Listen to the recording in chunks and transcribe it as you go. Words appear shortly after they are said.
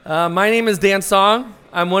My name is Dan Song.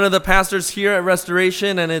 I'm one of the pastors here at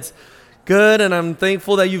Restoration, and it's good, and I'm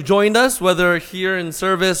thankful that you've joined us, whether here in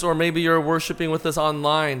service or maybe you're worshiping with us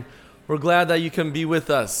online. We're glad that you can be with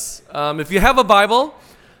us. If you have a Bible,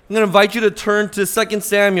 I'm going to invite you to turn to 2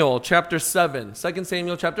 Samuel chapter 7. 2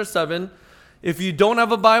 Samuel chapter 7. If you don't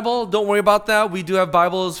have a Bible, don't worry about that. We do have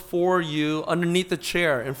Bibles for you underneath the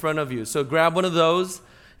chair in front of you. So grab one of those,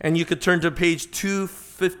 and you could turn to page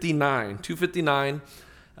 259. 259.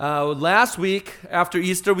 Last week, after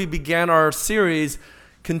Easter, we began our series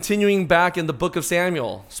continuing back in the book of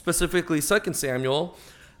Samuel, specifically 2 Samuel.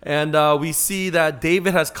 And we see that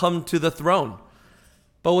David has come to the throne.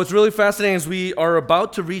 But what's really fascinating as we are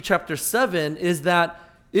about to read chapter 7 is that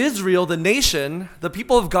Israel, the nation, the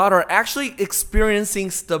people of God, are actually experiencing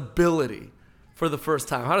stability for the first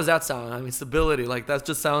time. How does that sound? I mean, stability, like that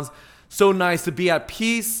just sounds so nice to be at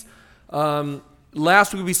peace.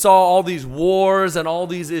 Last week we saw all these wars and all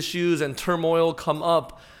these issues and turmoil come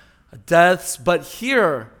up, deaths. But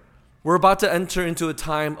here, we're about to enter into a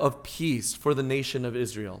time of peace for the nation of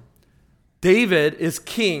Israel. David is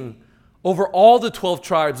king over all the 12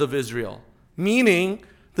 tribes of Israel, meaning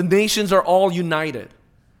the nations are all united.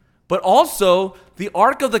 But also, the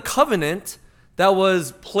Ark of the Covenant that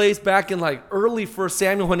was placed back in like early 1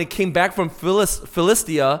 Samuel when it came back from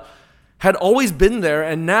Philistia had always been there.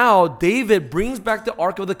 And now David brings back the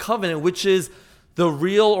Ark of the Covenant, which is the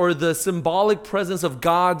real or the symbolic presence of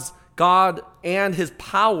God and his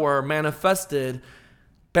power manifested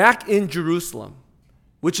back in Jerusalem,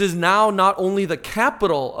 which is now not only the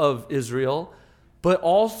capital of Israel, but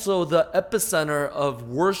also the epicenter of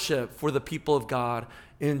worship for the people of God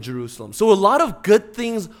in Jerusalem. So a lot of good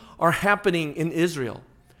things are happening in Israel.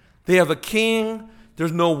 They have a king,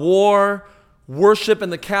 there's no war, worship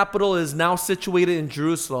in the capital is now situated in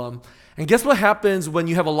Jerusalem. And guess what happens when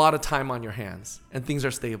you have a lot of time on your hands and things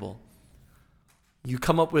are stable? You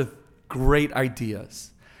come up with great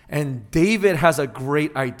ideas. And David has a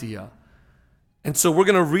great idea. And so we're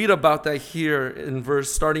going to read about that here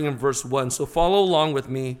starting in verse 1. So follow along with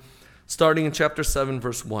me, starting in chapter 7,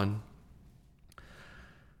 verse 1.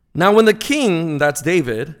 Now when the king, that's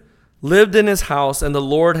David, lived in his house and the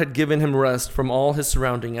Lord had given him rest from all his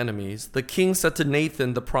surrounding enemies, the king said to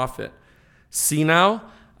Nathan the prophet, "See now,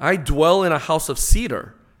 I dwell in a house of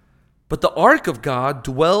cedar, but the ark of God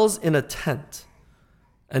dwells in a tent."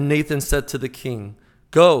 And Nathan said to the king,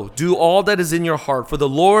 "Go, do all that is in your heart, for the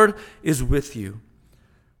Lord is with you."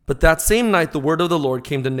 But that same night the word of the Lord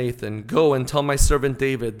came to Nathan, "Go and tell my servant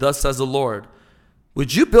David, thus says the Lord,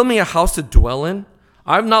 would you build me a house to dwell in?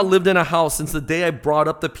 I have not lived in a house since the day I brought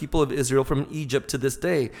up the people of Israel from Egypt to this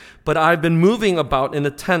day, but I have been moving about in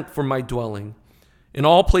a tent for my dwelling. In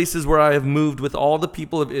all places where I have moved with all the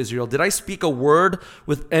people of Israel, did I speak a word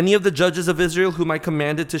with any of the judges of Israel whom I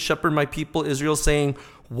commanded to shepherd my people Israel, saying,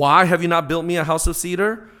 why have you not built me a house of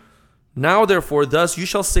cedar? Now therefore, thus you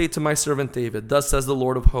shall say to my servant David, thus says the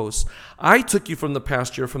Lord of hosts, I took you from the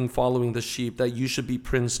pasture from following the sheep, that you should be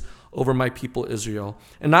prince over my people Israel.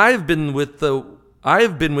 And I have been with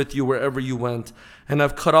you wherever you went, and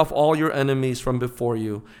have cut off all your enemies from before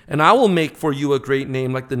you. And I will make for you a great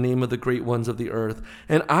name like the name of the great ones of the earth.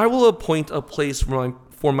 And I will appoint a place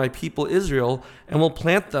for my people Israel, and will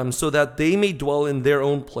plant them so that they may dwell in their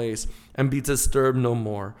own place and be disturbed no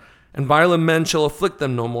more. And violent men shall afflict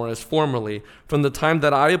them no more as formerly, from the time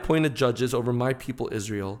that I appointed judges over my people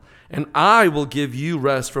Israel. And I will give you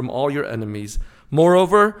rest from all your enemies.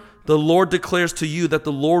 Moreover, the Lord declares to you that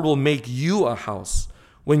the Lord will make you a house.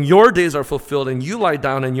 When your days are fulfilled and you lie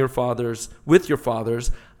down with your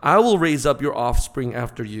fathers, I will raise up your offspring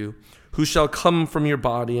after you, who shall come from your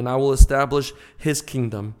body, and I will establish his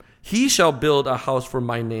kingdom. He shall build a house for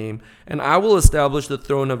my name, and I will establish the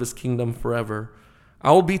throne of his kingdom forever.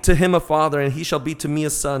 I will be to him a father, and he shall be to me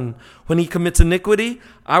a son. When he commits iniquity,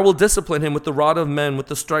 I will discipline him with the rod of men, with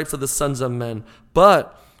the stripes of the sons of men.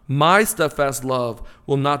 But my steadfast love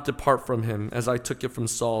will not depart from him, as I took it from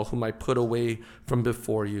Saul, whom I put away from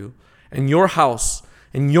before you. And your house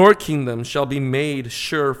and your kingdom shall be made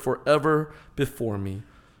sure forever before me.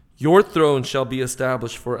 Your throne shall be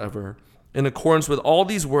established forever. In accordance with all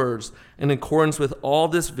these words, and in accordance with all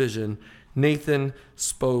this vision, Nathan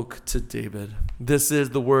spoke to David. This is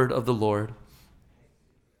the word of the Lord.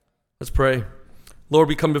 Let's pray. Lord,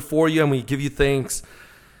 we come before you and we give you thanks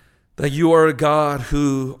that you are a God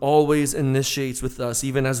who always initiates with us,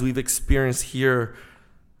 even as we've experienced here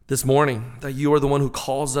this morning, that you are the one who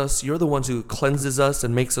calls us. You're the one who cleanses us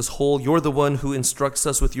and makes us whole. You're the one who instructs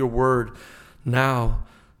us with your word now.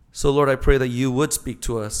 So, Lord, I pray that you would speak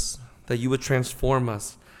to us, that you would transform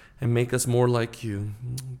us and make us more like you.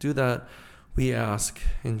 Do that we ask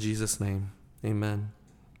in Jesus' name. Amen.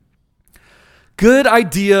 Good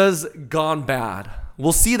ideas gone bad.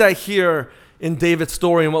 We'll see that here in David's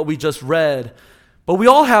story and what we just read. But we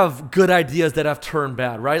all have good ideas that have turned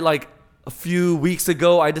bad, right? Like a few weeks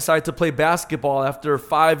ago, I decided to play basketball after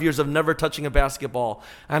 5 years of never touching a basketball.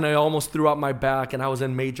 And I almost threw out my back and I was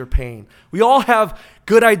in major pain. We all have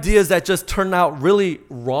good ideas that just turned out really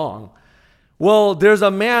wrong. Well, there's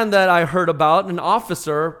a man that I heard about, an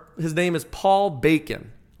officer. His name is Paul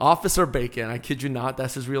Bacon. Officer Bacon, I kid you not,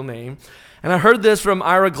 that's his real name. And I heard this from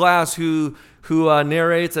Ira Glass, who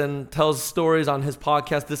narrates and tells stories on his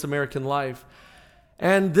podcast, This American Life.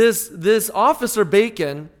 And this Officer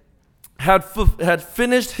Bacon had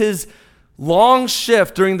finished his long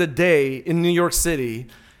shift during the day in New York City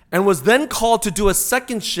and was then called to do a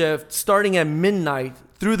second shift starting at midnight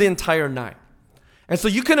through the entire night. And so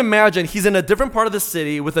you can imagine he's in a different part of the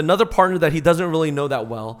city with another partner that he doesn't really know that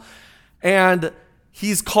well. And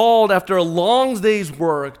he's called after a long day's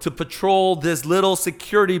work to patrol this little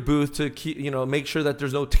security booth to make sure that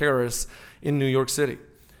there's no terrorists in New York City.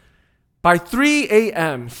 By 3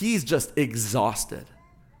 a.m., he's just exhausted.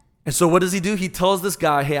 And so what does he do? He tells this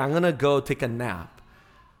guy, hey, I'm going to go take a nap.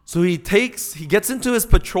 So he gets into his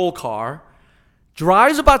patrol car,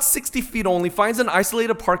 drives about 60 feet only, finds an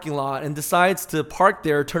isolated parking lot, and decides to park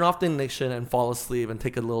there, turn off the ignition, and fall asleep and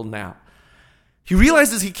take a little nap. He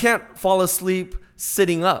realizes he can't fall asleep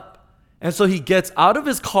sitting up. And so he gets out of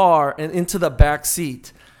his car and into the back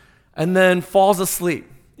seat and then falls asleep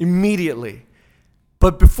immediately.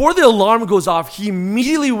 But before the alarm goes off, he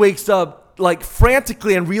immediately wakes up like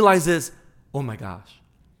frantically and realizes, oh my gosh,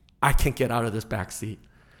 I can't get out of this back seat.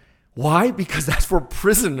 Why? Because that's for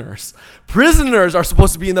prisoners. Prisoners are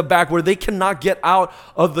supposed to be in the back where they cannot get out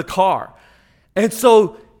of the car. And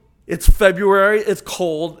so it's February, it's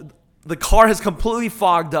cold. The car has completely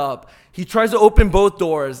fogged up. He tries to open both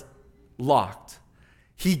doors, locked.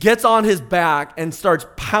 He gets on his back and starts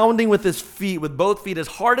pounding with his feet, with both feet as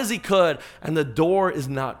hard as he could, and the door is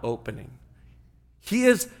not opening. He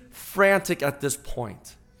is frantic at this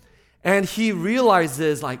point. And he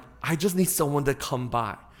realizes, I just need someone to come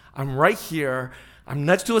by. I'm right here. I'm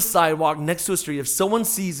next to a sidewalk, next to a street. If someone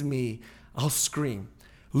sees me, I'll scream.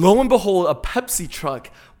 Lo and behold, a Pepsi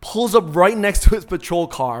truck pulls up right next to his patrol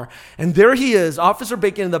car. And there he is, Officer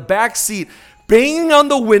Bacon in the back seat, banging on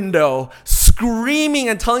the window, screaming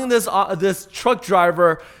and telling this truck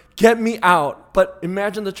driver, get me out. But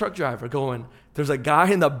imagine the truck driver going, there's a guy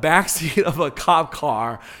in the back seat of a cop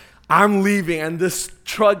car. I'm leaving. And this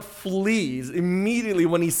truck flees immediately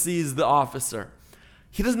when he sees the officer.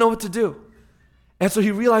 He doesn't know what to do. And so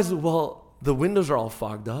he realizes, well, the windows are all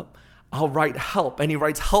fogged up. I'll write help. And he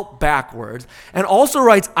writes help backwards and also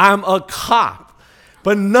writes, I'm a cop.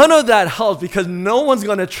 But none of that helps because no one's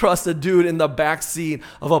going to trust a dude in the back seat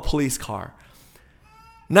of a police car.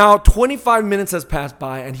 Now, 25 minutes has passed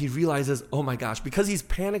by and he realizes, oh my gosh, because he's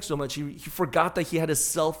panicked so much, he forgot that he had his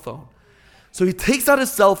cell phone. So he takes out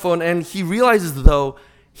his cell phone and he realizes, though,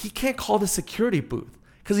 he can't call the security booth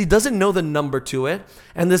because he doesn't know the number to it.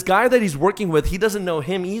 And this guy that he's working with, he doesn't know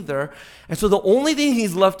him either. And so the only thing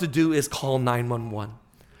he's left to do is call 911.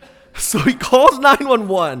 So he calls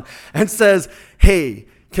 911 and says, hey,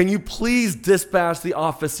 can you please dispatch the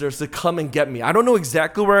officers to come and get me? I don't know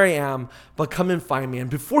exactly where I am, but come and find me. And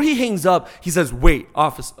before he hangs up, he says, wait,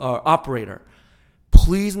 operator,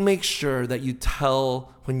 please make sure that you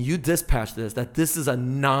tell when you dispatch this that this is a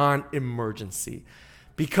non-emergency.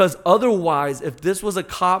 Because otherwise, if this was a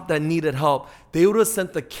cop that needed help, they would have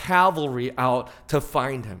sent the cavalry out to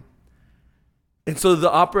find him. And so the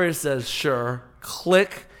operator says, sure,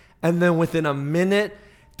 click. And then within a minute,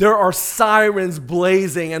 there are sirens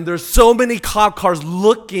blazing and there's so many cop cars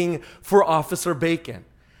looking for Officer Bacon.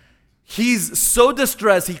 He's so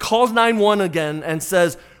distressed, he calls 911 again and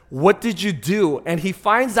says, what did you do? And he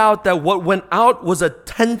finds out that what went out was a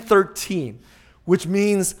 1013, which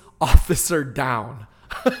means officer down.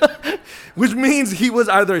 Which means he was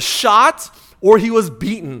either shot or he was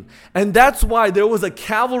beaten. And that's why there was a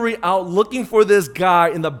cavalry out looking for this guy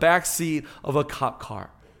in the back seat of a cop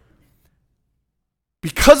car.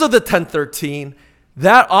 Because of the 1013,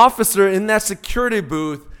 that officer in that security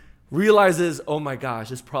booth realizes, oh my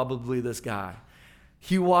gosh, it's probably this guy.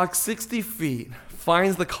 He walks 60 feet,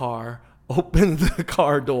 finds the car, opens the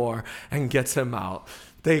car door, and gets him out.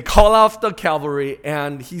 They call out the cavalry,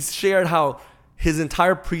 and he's shared how his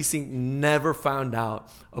entire precinct never found out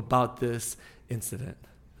about this incident.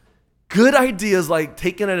 Good ideas like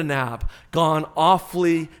taking a nap gone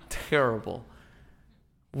awfully terrible.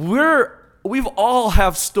 We're we've all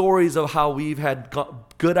have stories of how we've had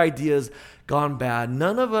good ideas gone bad.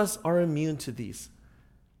 None of us are immune to these.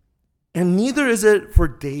 And neither is it for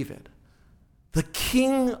David, the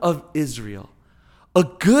king of Israel. A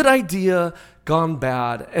good idea gone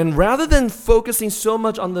bad. And rather than focusing so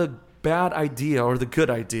much on the bad idea or the good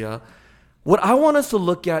idea, what I want us to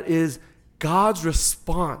look at is God's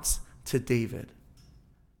response to David.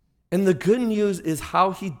 And the good news is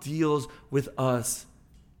how he deals with us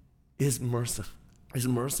is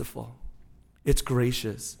merciful. It's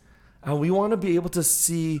gracious. And we want to be able to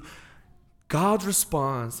see God's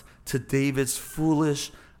response to David's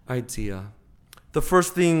foolish idea. The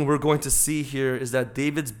first thing we're going to see here is that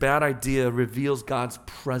David's bad idea reveals God's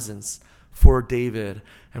presence for David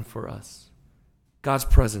and for us. God's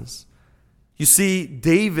presence. You see,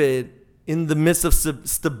 David, in the midst of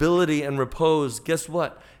stability and repose, guess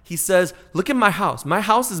what? He says, look at my house. My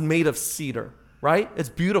house is made of cedar, right? It's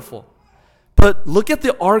beautiful. But look at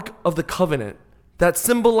the Ark of the Covenant that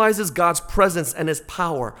symbolizes God's presence and his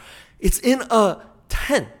power. It's in a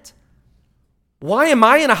tent. Why am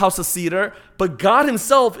I in a house of cedar, but God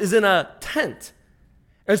himself is in a tent?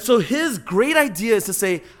 And so his great idea is to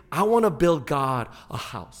say, I want to build God a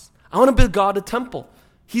house. I want to build God a temple.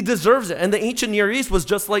 He deserves it. And the ancient Near East was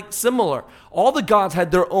just like similar. All the gods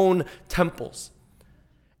had their own temples.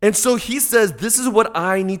 And so he says, this is what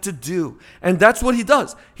I need to do. And that's what he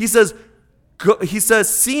does. He says,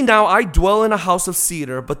 see now I dwell in a house of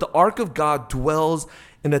cedar, but the ark of God dwells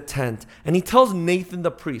in a tent. And he tells Nathan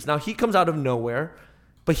the priest. Now he comes out of nowhere,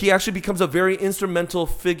 but he actually becomes a very instrumental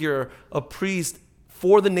figure, a priest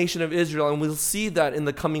for the nation of Israel. And we'll see that in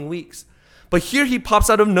the coming weeks. But here he pops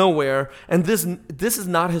out of nowhere, and this is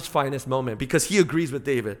not his finest moment because he agrees with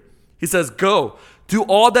David. He says, go, do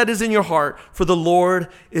all that is in your heart, for the Lord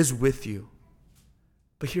is with you.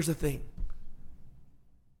 But here's the thing.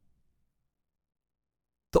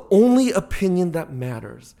 The only opinion that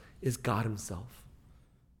matters is God himself.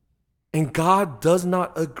 And God does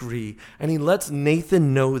not agree, and he lets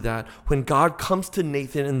Nathan know that when God comes to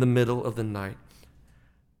Nathan in the middle of the night.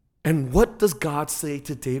 And what does God say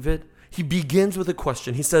to David? He begins with a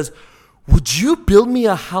question. He says, would you build me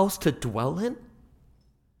a house to dwell in?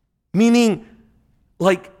 Meaning,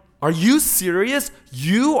 like, are you serious?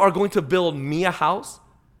 You are going to build me a house?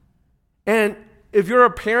 And if you're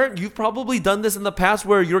a parent, you've probably done this in the past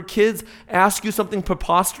where your kids ask you something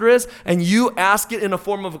preposterous and you ask it in a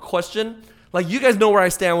form of a question. Like, you guys know where I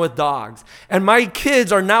stand with dogs. And my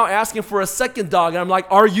kids are now asking for a second dog. And I'm like,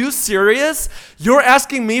 are you serious? You're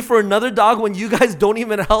asking me for another dog when you guys don't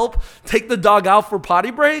even help take the dog out for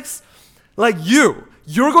potty breaks? Like, you're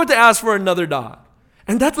going to ask for another dog.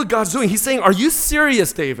 And that's what God's doing. He's saying, are you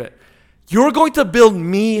serious, David? You're going to build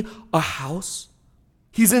me a house?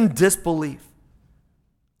 He's in disbelief.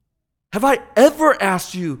 Have I ever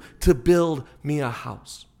asked you to build me a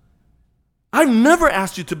house? I've never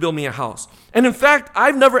asked you to build me a house. And in fact,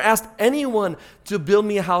 I've never asked anyone to build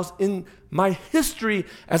me a house in my history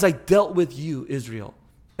as I dealt with you, Israel.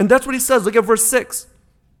 And that's what he says. Look at verse 6.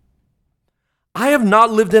 I have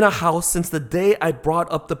not lived in a house since the day I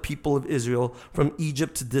brought up the people of Israel from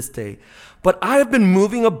Egypt to this day, but I have been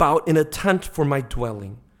moving about in a tent for my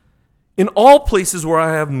dwelling. In all places where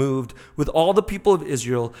I have moved with all the people of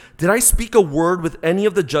Israel, did I speak a word with any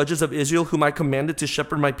of the judges of Israel whom I commanded to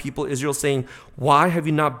shepherd my people Israel, saying, why have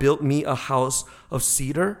you not built me a house of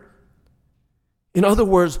cedar? In other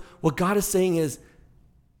words, what God is saying is,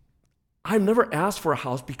 I've never asked for a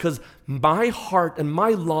house because my heart and my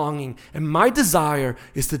longing and my desire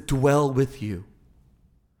is to dwell with you.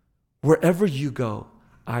 Wherever you go,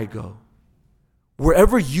 I go.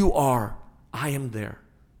 Wherever you are, I am there.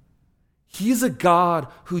 He's a God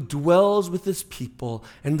who dwells with his people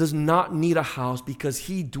and does not need a house because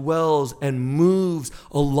he dwells and moves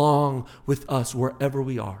along with us wherever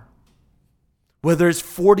we are. Whether it's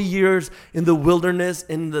 40 years in the wilderness,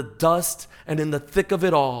 in the dust and in the thick of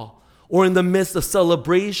it all, or in the midst of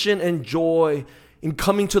celebration and joy in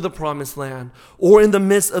coming to the promised land, or in the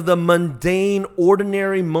midst of the mundane,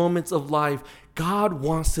 ordinary moments of life, God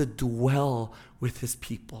wants to dwell with his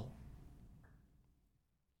people.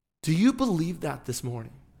 Do you believe that this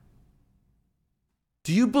morning?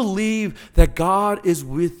 Do you believe that God is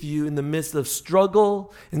with you in the midst of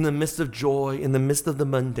struggle, in the midst of joy, in the midst of the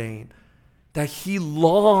mundane? That he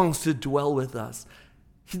longs to dwell with us.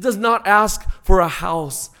 He does not ask for a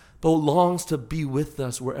house, but longs to be with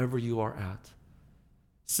us wherever you are at.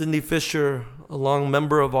 Cindy Fisher, a long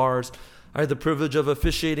member of ours, I had the privilege of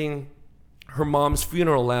officiating her mom's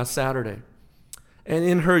funeral last Saturday. And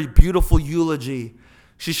in her beautiful eulogy,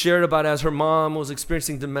 she shared about as her mom was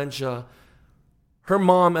experiencing dementia, her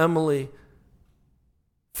mom, Emily,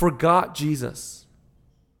 forgot Jesus.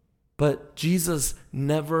 But Jesus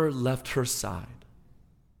never left her side.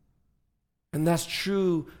 And that's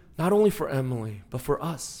true not only for Emily, but for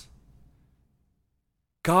us.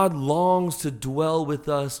 God longs to dwell with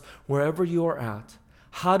us wherever you are at.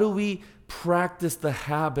 How do we practice the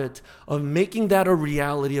habit of making that a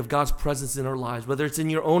reality of God's presence in our lives, whether it's in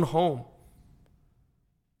your own home,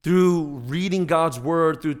 through reading God's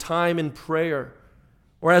word, through time in prayer,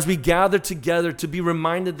 or as we gather together to be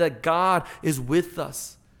reminded that God is with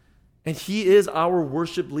us. And He is our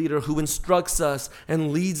worship leader who instructs us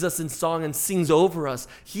and leads us in song and sings over us.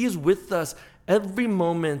 He is with us every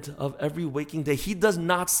moment of every waking day. He does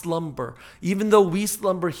not slumber. Even though we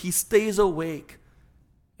slumber, He stays awake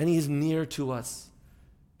and He is near to us.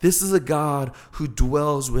 This is a God who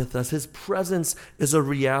dwells with us. His presence is a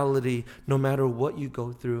reality no matter what you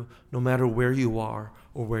go through, no matter where you are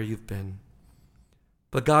or where you've been.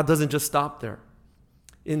 But God doesn't just stop there.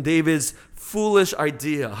 In David's foolish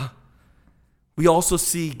idea, we also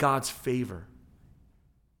see God's favor.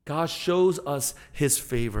 God shows us His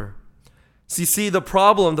favor. See, the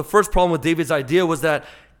first problem with David's idea was that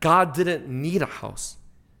God didn't need a house.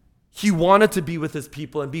 He wanted to be with His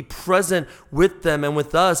people and be present with them and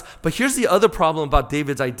with us. But here's the other problem about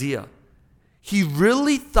David's idea. He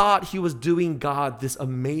really thought he was doing God this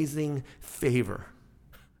amazing favor,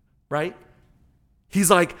 right? He's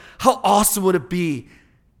like, how awesome would it be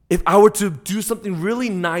if I were to do something really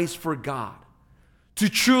nice for God? To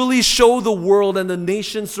truly show the world and the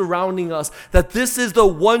nations surrounding us that this is the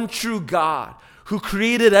one true God who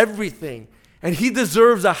created everything. And He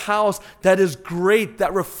deserves a house that is great,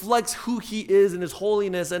 that reflects who He is in His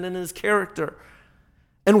holiness and in His character.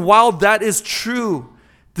 And while that is true,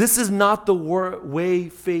 this is not the way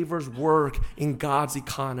favors work in God's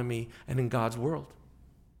economy and in God's world.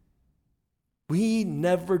 We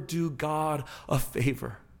never do God a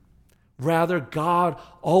favor. Rather, God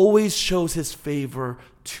always shows His favor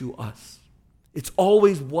to us. It's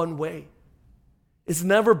always one way. It's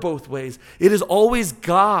never both ways. It is always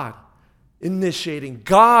God initiating,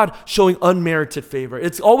 God showing unmerited favor.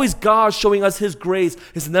 It's always God showing us His grace.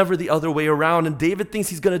 It's never the other way around. And David thinks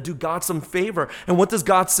he's going to do God some favor. And what does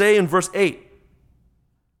God say in verse 8?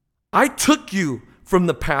 I took you from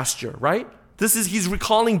the pasture, right? He's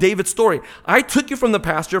recalling David's story. I took you from the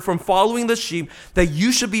pasture, from following the sheep, that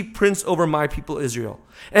you should be prince over my people Israel.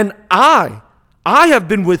 And I have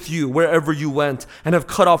been with you wherever you went and have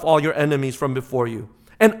cut off all your enemies from before you.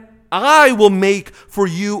 And I will make for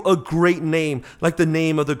you a great name, like the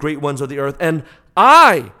name of the great ones of the earth. And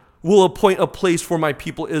I will appoint a place for my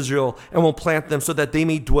people Israel and will plant them so that they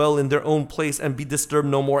may dwell in their own place and be disturbed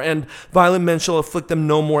no more. And violent men shall afflict them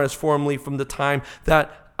no more as formerly from the time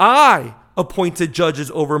that I appointed judges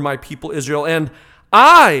over my people Israel, and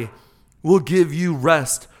I will give you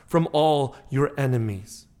rest from all your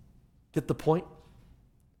enemies. Get the point?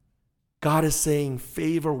 God is saying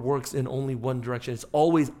favor works in only one direction. It's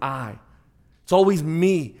always I. It's always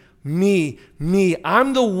me.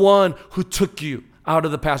 I'm the one who took you out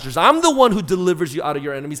of the pastures. I'm the one who delivers you out of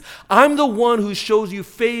your enemies. I'm the one who shows you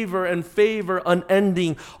favor and favor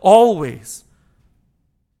unending always.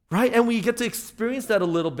 Right? And we get to experience that a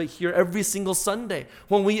little bit here every single Sunday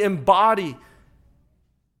when we embody,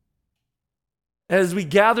 as we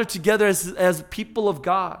gather together as people of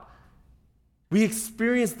God. We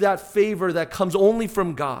experience that favor that comes only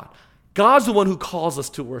from God. God's the one who calls us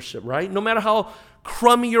to worship, right? No matter how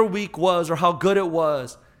crummy your week was or how good it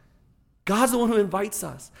was, God's the one who invites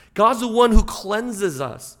us. God's the one who cleanses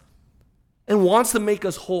us and wants to make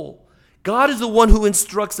us whole. God is the one who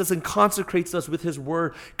instructs us and consecrates us with His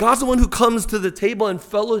word. God's the one who comes to the table and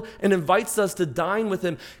invites us to dine with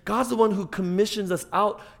Him. God's the one who commissions us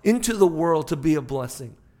out into the world to be a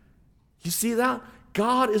blessing. You see that?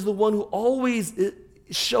 God is the one who always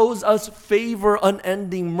shows us favor,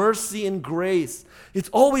 unending mercy and grace. It's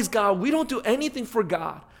always God. We don't do anything for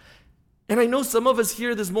God. And I know some of us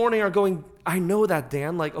here this morning are going, I know that,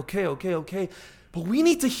 Dan. Like, okay. But we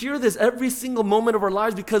need to hear this every single moment of our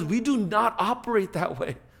lives because we do not operate that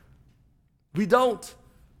way. We don't.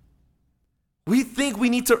 We think we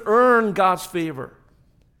need to earn God's favor.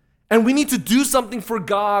 And we need to do something for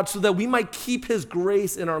God so that we might keep His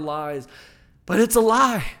grace in our lives. But it's a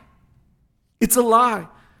lie. It's a lie.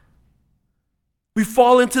 We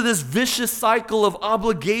fall into this vicious cycle of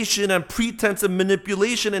obligation and pretense and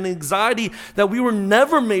manipulation and anxiety that we were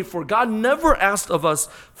never made for. God never asked of us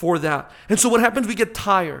for that. And so what happens? We get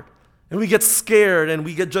tired and we get scared and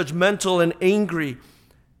we get judgmental and angry.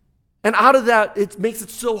 And out of that, it makes it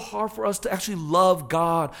so hard for us to actually love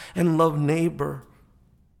God and love neighbor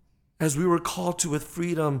as we were called to with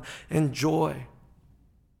freedom and joy.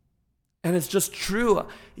 And it's just true.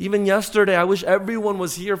 Even yesterday, I wish everyone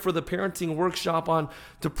was here for the parenting workshop on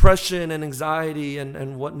depression and anxiety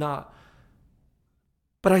and whatnot.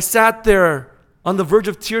 But I sat there on the verge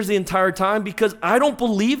of tears the entire time because I don't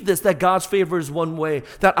believe this, that God's favor is one way,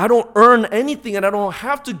 that I don't earn anything and I don't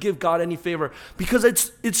have to give God any favor, because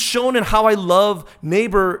it's shown in how I love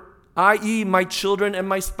neighbor, i.e. my children and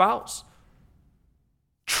my spouse.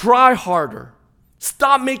 Try harder.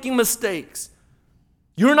 Stop making mistakes.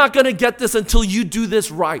 You're not going to get this until you do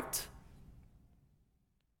this right.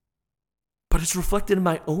 But it's reflected in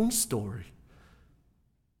my own story.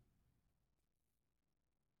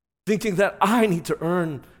 Thinking that I need to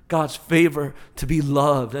earn God's favor to be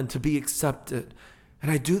loved and to be accepted.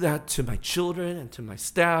 And I do that to my children and to my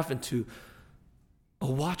staff and to a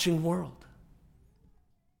watching world.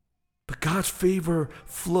 But God's favor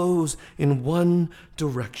flows in one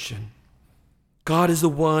direction. God is the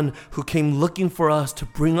one who came looking for us to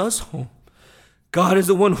bring us home. God is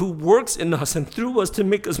the one who works in us and through us to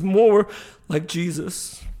make us more like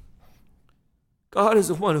Jesus. God is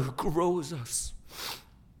the one who grows us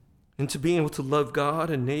into being able to love God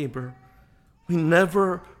and neighbor. We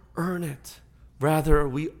never earn it. Rather,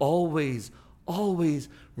 we always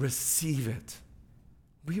receive it.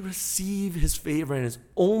 We receive his favor, and it's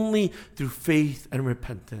only through faith and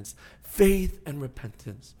repentance. Faith and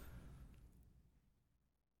repentance.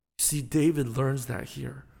 See, David learns that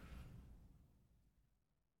here.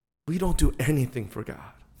 We don't do anything for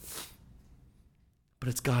God, but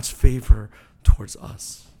it's God's favor towards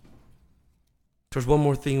us. There's one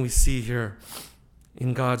more thing we see here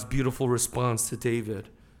in God's beautiful response to David.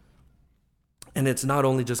 And it's not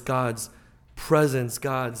only just God's presence,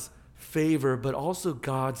 God's favor, but also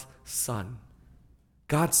God's Son.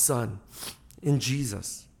 God's Son in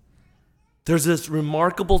Jesus. There's this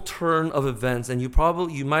remarkable turn of events, and you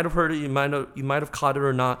might have heard it, you might have caught it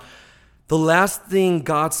or not. The last thing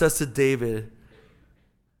God says to David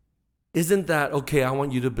isn't that, okay, I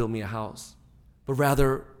want you to build me a house, but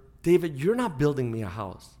rather, David, you're not building me a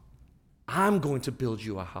house. I'm going to build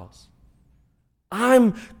you a house.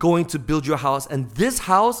 I'm going to build you a house, and this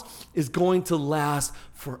house is going to last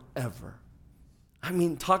forever. I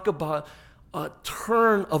mean, talk about a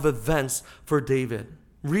turn of events for David.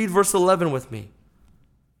 Read verse 11 with me.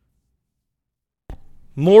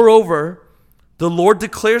 Moreover, the Lord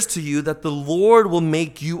declares to you that the Lord will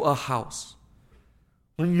make you a house.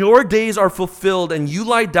 When your days are fulfilled and you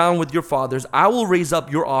lie down with your fathers, I will raise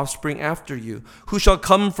up your offspring after you, who shall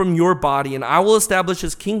come from your body, and I will establish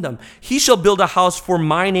his kingdom. He shall build a house for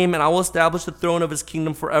my name, and I will establish the throne of his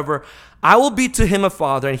kingdom forever. I will be to him a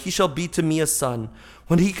father, and he shall be to me a son.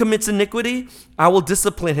 When he commits iniquity, I will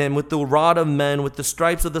discipline him with the rod of men, with the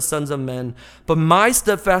stripes of the sons of men. But my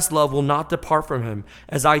steadfast love will not depart from him,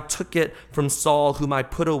 as I took it from Saul, whom I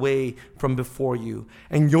put away from before you.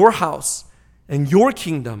 And your house and your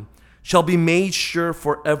kingdom shall be made sure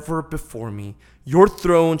forever before me. Your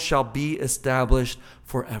throne shall be established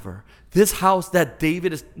forever. This house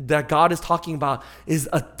that God is talking about is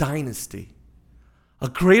a dynasty. A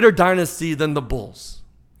greater dynasty than the Bulls.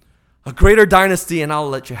 A greater dynasty, and I'll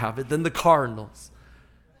let you have it, than the Cardinals.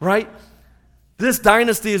 Right? This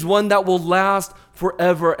dynasty is one that will last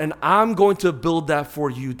forever, and I'm going to build that for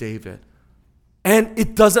you, David. And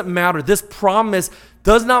it doesn't matter. This promise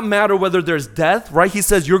does not matter whether there's death, right? He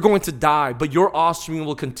says you're going to die, but your offspring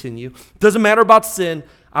will continue. Doesn't matter about sin.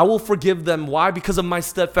 I will forgive them. Why? Because of my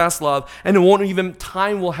steadfast love. And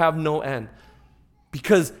time will have no end.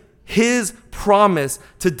 Because his promise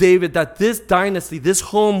to David that this dynasty, this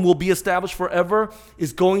home will be established forever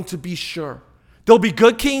is going to be sure. There'll be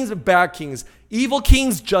good kings and bad kings, evil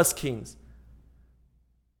kings, just kings.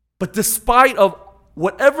 But despite of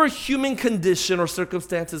whatever human condition or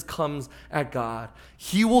circumstances comes at God,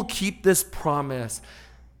 he will keep this promise.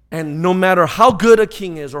 And no matter how good a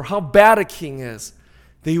king is or how bad a king is,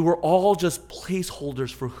 they were all just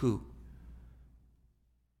placeholders for who?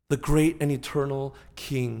 The great and eternal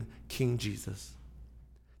King, King Jesus.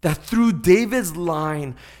 That through David's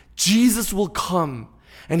line, Jesus will come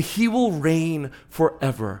and he will reign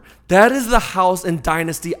forever. That is the house and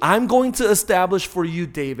dynasty I'm going to establish for you,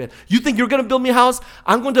 David. You think you're going to build me a house?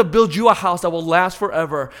 I'm going to build you a house that will last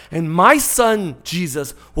forever. And my son,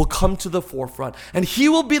 Jesus, will come to the forefront. And he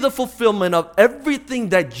will be the fulfillment of everything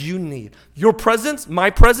that you need. Your presence, my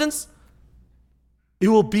presence, it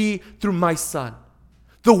will be through my son.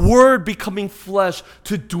 The word becoming flesh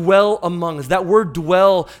to dwell among us. That word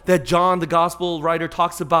dwell that John, the gospel writer,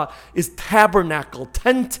 talks about is tabernacle,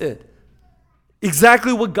 tented.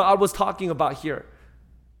 Exactly what God was talking about here.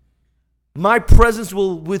 My presence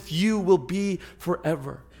with you will be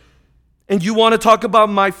forever. And you want to talk about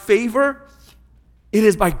my favor? It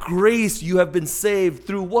is by grace you have been saved.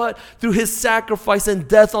 Through what? Through his sacrifice and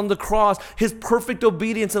death on the cross, his perfect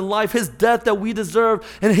obedience in life, his death that we deserve,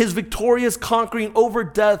 and his victorious conquering over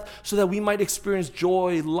death so that we might experience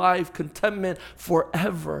joy, life, contentment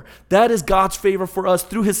forever. That is God's favor for us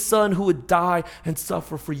through his son who would die and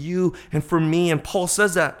suffer for you and for me. And Paul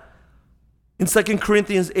says that in 2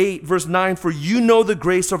 Corinthians 8, verse 9, for you know the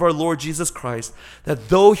grace of our Lord Jesus Christ, that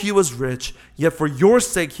though he was rich, yet for your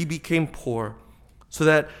sake he became poor, so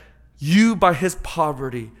that you by his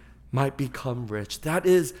poverty might become rich. That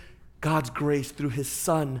is God's grace through his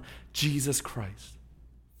son, Jesus Christ.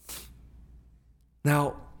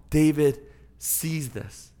 Now, David sees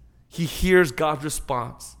this. He hears God's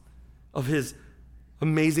response of his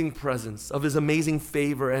amazing presence, of his amazing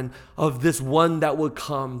favor, and of this one that would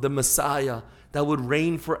come, the Messiah, that would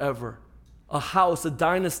reign forever. A house, a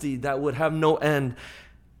dynasty that would have no end.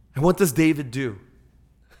 And what does David do?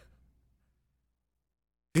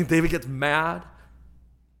 You think David gets mad,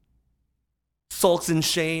 sulks in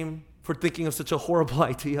shame for thinking of such a horrible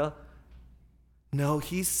idea? No,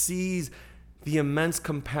 he sees the immense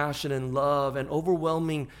compassion and love and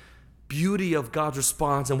overwhelming beauty of God's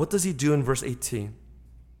response. And what does he do in verse 18?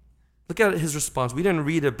 Look at his response. We didn't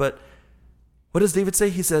read it, but what does David say?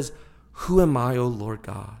 He says, who am I, O Lord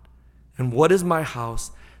God? And what is my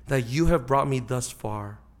house that you have brought me thus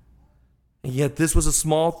far? And yet this was a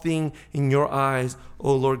small thing in your eyes,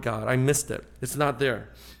 O Lord God. I missed it. It's not there.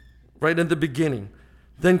 Right in the beginning.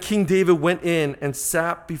 Then King David went in and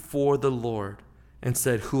sat before the Lord and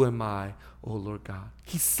said, who am I, O Lord God?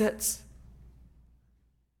 He sits.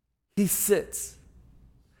 He sits.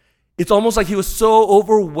 It's almost like he was so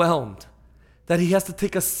overwhelmed that he has to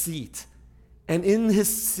take a seat. And in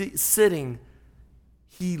his sitting,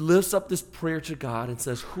 he lifts up this prayer to God and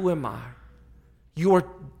says, who am I?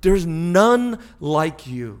 There's none like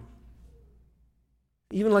you.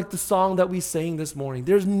 Even like the song that we sang this morning,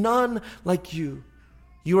 there's none like you.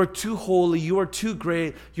 You are too holy, you are too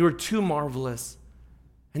great, you are too marvelous.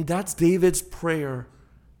 And that's David's prayer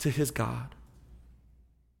to his God.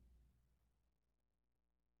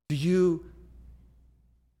 Do you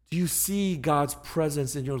see God's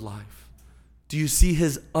presence in your life? Do you see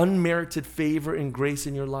his unmerited favor and grace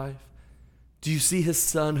in your life? Do you see his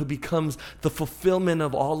son who becomes the fulfillment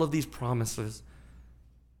of all of these promises?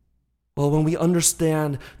 Well, when we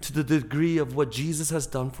understand to the degree of what Jesus has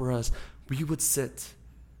done for us, we would sit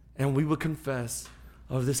and we would confess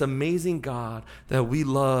of this amazing God that we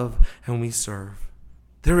love and we serve.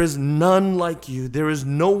 There is none like you. There is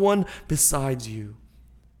no one besides you.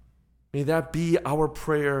 May that be our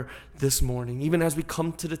prayer this morning. Even as we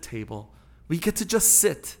come to the table, we get to just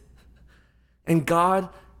sit. And God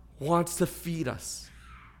wants to feed us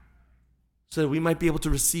so that we might be able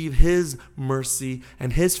to receive his mercy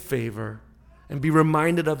and his favor and be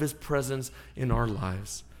reminded of his presence in our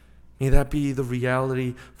lives. May that be the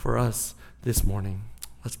reality for us this morning.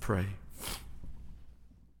 Let's pray.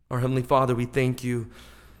 Our Heavenly Father, we thank you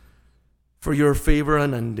for your favor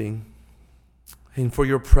unending and for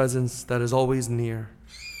your presence that is always near.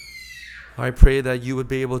 I pray that you would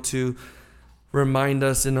be able to remind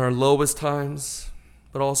us in our lowest times,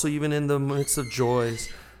 but also even in the midst of joys,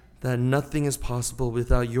 that nothing is possible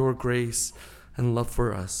without your grace and love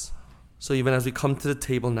for us. So even as we come to the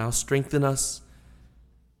table now, strengthen us,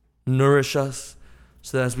 nourish us,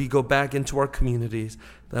 so that as we go back into our communities,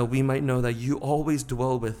 that we might know that you always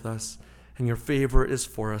dwell with us and your favor is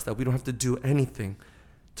for us, that we don't have to do anything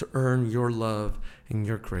to earn your love and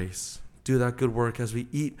your grace. Do that good work as we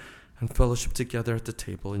eat and fellowship together at the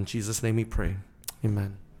table. In Jesus' name we pray.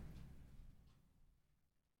 Amen.